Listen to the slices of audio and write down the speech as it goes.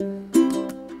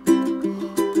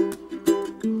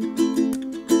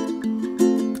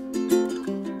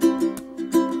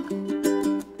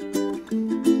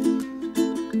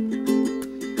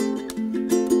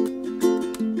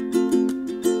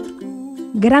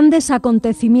Grandes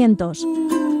acontecimientos.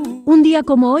 Un día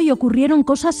como hoy ocurrieron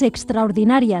cosas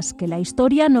extraordinarias que la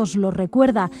historia nos lo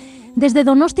recuerda. Desde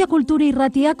Donostia Kultura y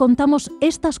Ratia contamos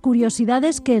estas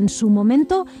curiosidades que en su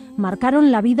momento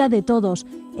marcaron la vida de todos,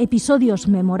 episodios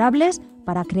memorables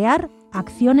para crear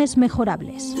acciones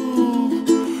mejorables.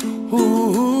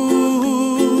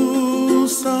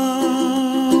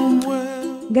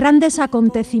 Grandes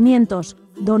acontecimientos,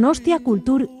 Donostia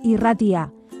Kultura y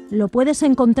Ratia. Lo puedes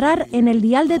encontrar en el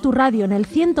dial de tu radio, en el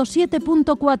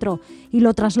 107.4, y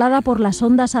lo traslada por las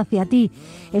ondas hacia ti.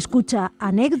 Escucha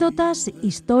anécdotas,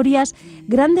 historias,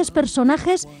 grandes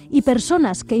personajes y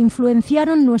personas que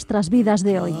influenciaron nuestras vidas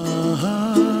de hoy.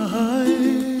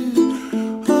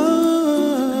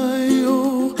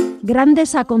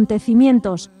 Grandes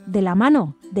acontecimientos, de la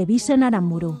mano de Bisen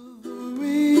Aramburu.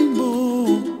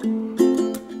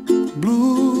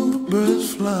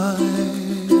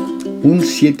 Un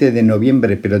 7 de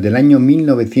noviembre, pero del año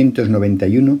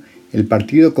 1991, el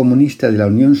Partido Comunista de la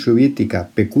Unión Soviética,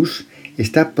 PQS,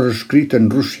 está proscrito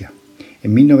en Rusia.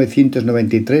 En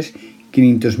 1993,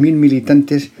 500.000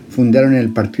 militantes fundaron el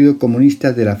Partido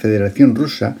Comunista de la Federación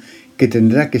Rusa, que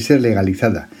tendrá que ser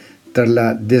legalizada. Tras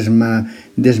la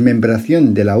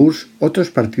desmembración de la URSS, otros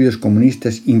partidos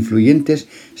comunistas influyentes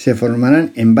se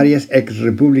formarán en varias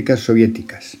exrepúblicas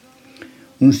soviéticas.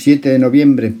 Un 7 de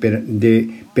noviembre,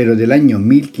 pero del año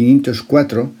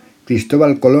 1504,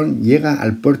 Cristóbal Colón llega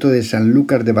al puerto de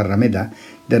Sanlúcar de Barrameda,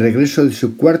 de regreso de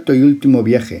su cuarto y último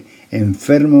viaje.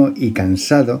 Enfermo y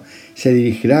cansado, se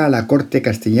dirigirá a la corte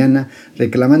castellana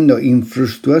reclamando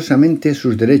infructuosamente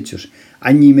sus derechos.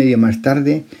 Año y medio más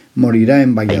tarde, morirá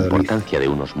en Valladolid. La importancia de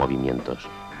unos movimientos,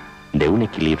 de un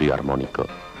equilibrio armónico,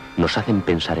 nos hacen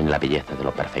pensar en la belleza de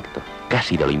lo perfecto,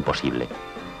 casi de lo imposible.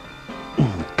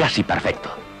 Casi perfecto.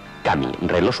 Cami,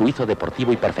 reloj suizo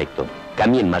deportivo y perfecto.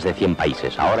 Cami en más de 100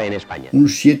 países, ahora en España. Un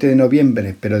 7 de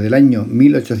noviembre, pero del año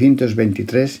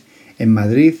 1823, en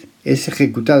Madrid, es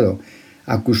ejecutado,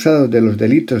 acusado de los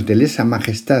delitos de lesa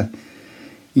majestad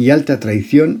y alta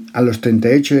traición, a los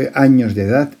 38 años de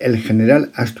edad, el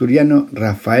general asturiano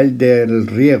Rafael del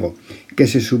Riego, que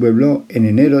se sublevó en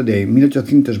enero de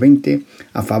 1820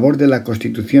 a favor de la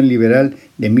Constitución Liberal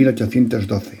de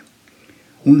 1812.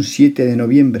 Un 7 de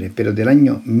noviembre, pero del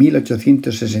año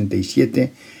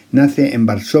 1867, nace en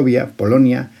Varsovia,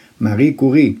 Polonia, Marie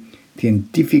Curie,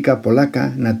 científica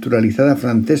polaca naturalizada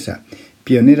francesa,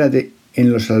 pionera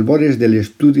en los albores del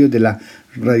estudio de las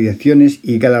radiaciones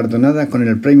y galardonada con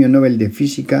el Premio Nobel de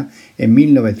Física en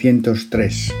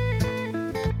 1903.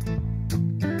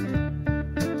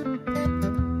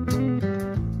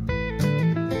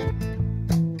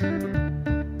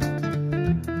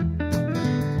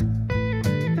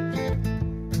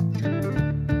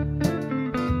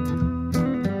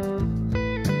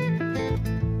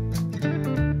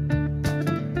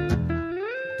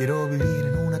 Quiero vivir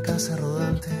en una casa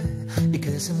rodante y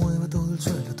que se mueva todo el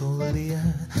suelo todo el día.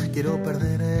 Quiero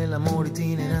perder el amor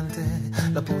itinerante,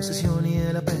 la posesión y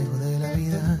el apego de la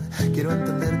vida. Quiero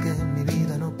entender que mi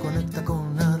vida no conecta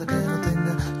con nada que no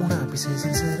tenga un ápice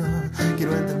sincero.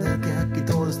 Quiero entender que aquí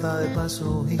todo está de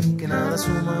paso y que nada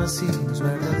suma si no es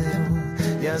verdadero.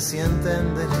 Y así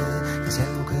entenderé que si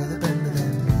algo que depende de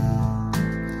mí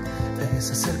es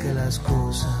hacer que las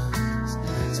cosas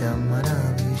sean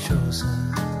maravillosas.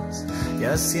 Y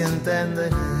así entenderé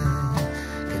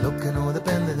que lo que no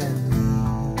depende de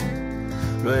mí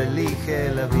lo elige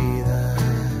la vida,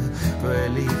 lo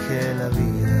elige la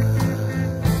vida.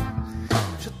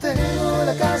 Yo tengo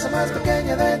la casa más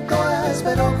pequeña de todas,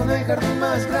 pero con el jardín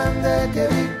más grande que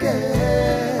vi, que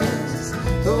es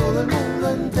todo el mundo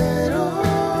entero.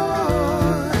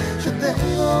 Yo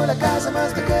tengo la casa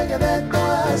más pequeña de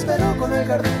todas, pero con el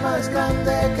jardín más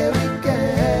grande que vi, que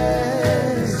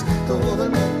es todo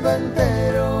el mundo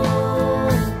entero.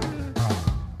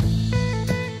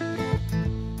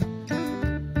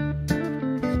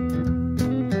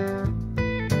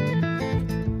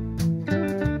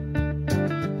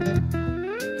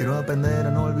 Quiero aprender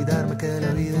a no olvidarme que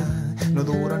la vida no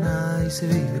dura nada y se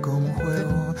vive como un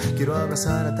juego. Quiero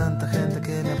abrazar a tanta gente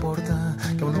que me aporta,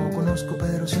 que aún no conozco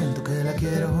pero siento que la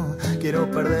quiero.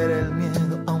 Quiero perder el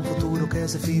miedo a un futuro que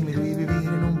es efímero y vivir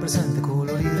en un presente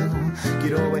colorido.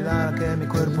 Quiero bailar a que mi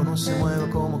cuerpo no se mueva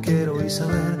como quiero y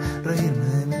saber reírme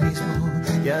de mí mismo.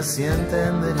 Y así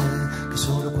entenderé que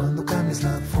solo cuando cambies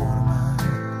la forma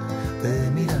de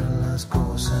mirar las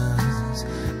cosas,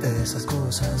 esas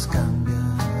cosas cambian.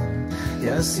 Y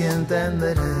así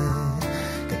entenderé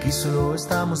que aquí solo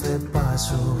estamos de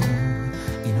paso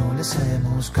y no le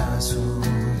hacemos caso,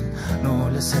 no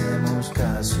le hacemos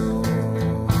caso.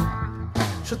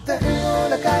 Yo tengo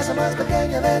la casa más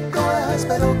pequeña de todas,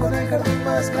 pero con el jardín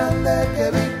más grande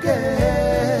que vi que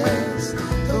es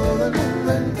todo el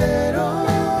mundo entero.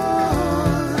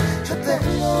 Yo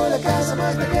tengo la casa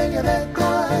más pequeña de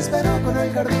todas, pero con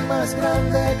el jardín más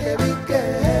grande que vi que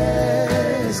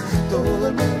es todo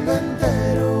el mundo entero.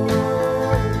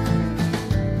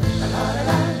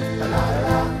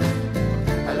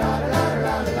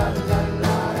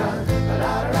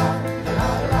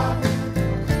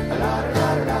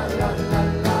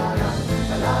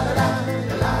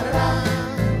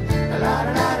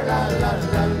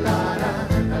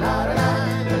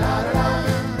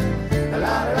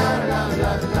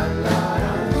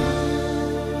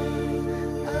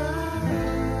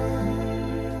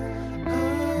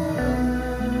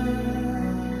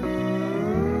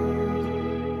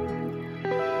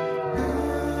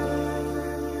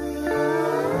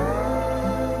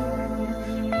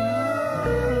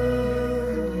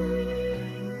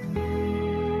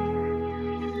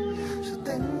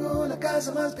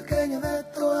 Más pequeña de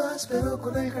todas, pero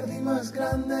con el jardín más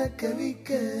grande que vi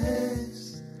que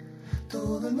es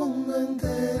todo el mundo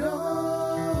entero.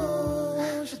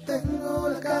 Yo tengo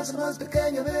la casa más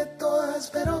pequeña de todas,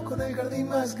 pero con el jardín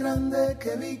más grande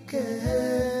que vi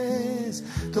que es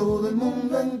todo el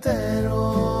mundo entero.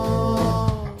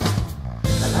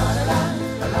 La la la la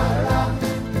la la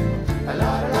la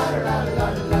la la la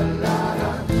la la.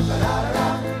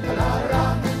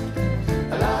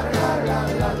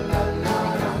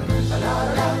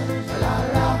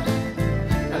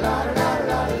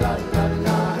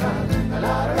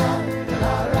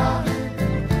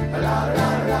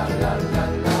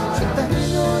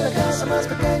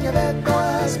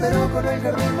 Pero con el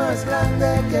jardín más grande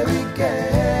que vi que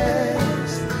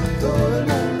es todo el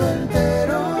mundo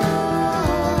entero.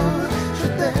 Yo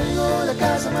tengo la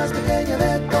casa más pequeña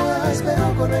de todas,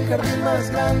 pero con el jardín más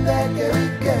grande que vi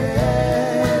que es